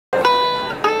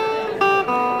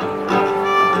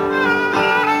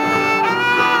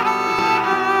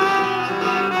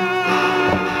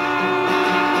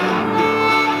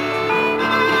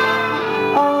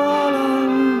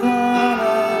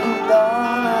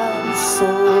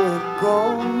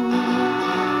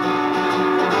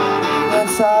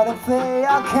tired of pay.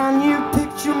 How can you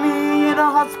picture me in a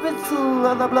hospital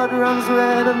where the blood runs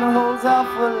red and the holes are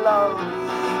full of?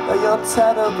 Oh, you're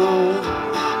terrible,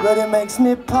 but it makes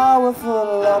me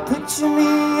powerful. I'll picture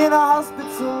me in a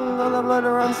hospital where the blood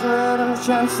runs red and the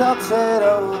chance I'll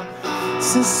potato.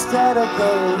 It's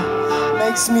hysterical,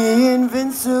 makes me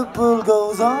invincible.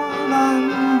 Goes on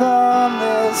and on,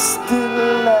 there's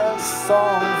still a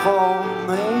song for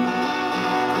me,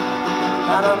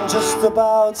 and I'm just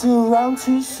about to round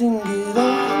to sing it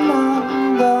on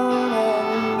and on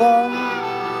and on.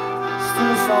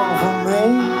 Still a song for me.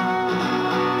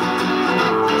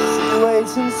 See,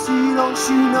 wait and see, don't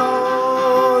you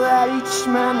know that each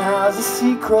man has a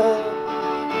secret?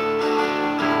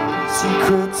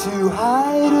 Secret to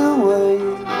hide away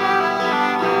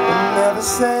and never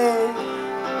say,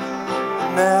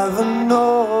 never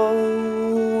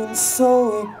know, and so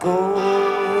it goes.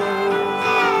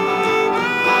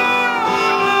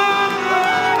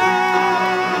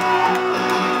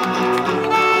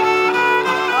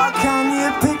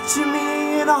 Picture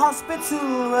me in a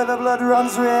hospital where the blood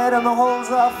runs red and the holes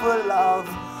are full of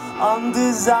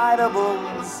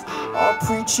undesirables or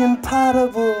preaching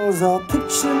parables. Or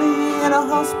picture me in a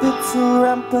hospital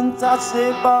rampant I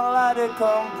say ball at a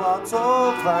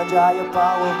comforto, fragile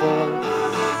powerball,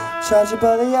 charge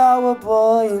by the hour,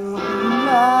 boy.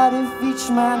 Not if each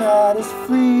man had his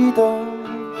freedom,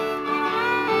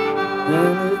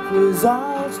 and it was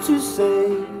ours to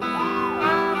say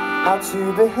how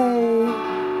to behave.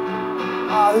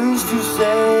 Who's to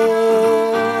say?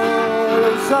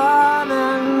 It's on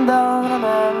and on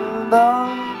and on,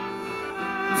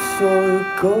 so it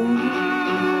goes,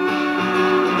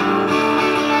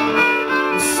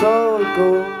 so it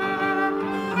goes.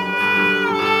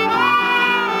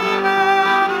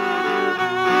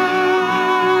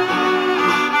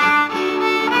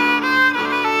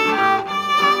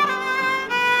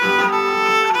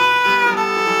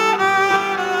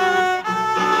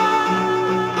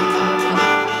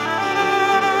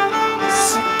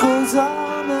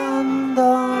 On and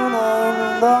on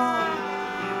and on,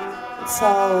 that's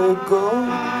how it goes.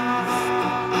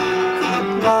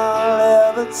 I'll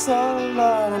ever tell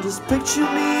her, just picture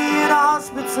me in a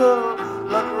hospital,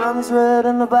 blood runs red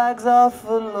and the bags are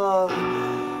full of.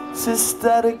 It's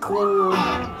hysterical,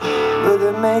 but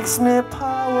it makes me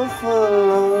powerful.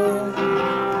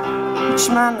 Each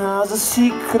man has a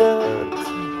secret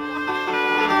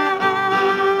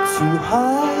to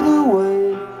hide away.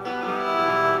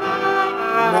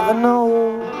 Never know,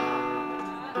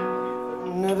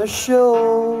 never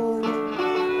show,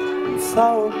 it's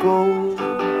how it goes.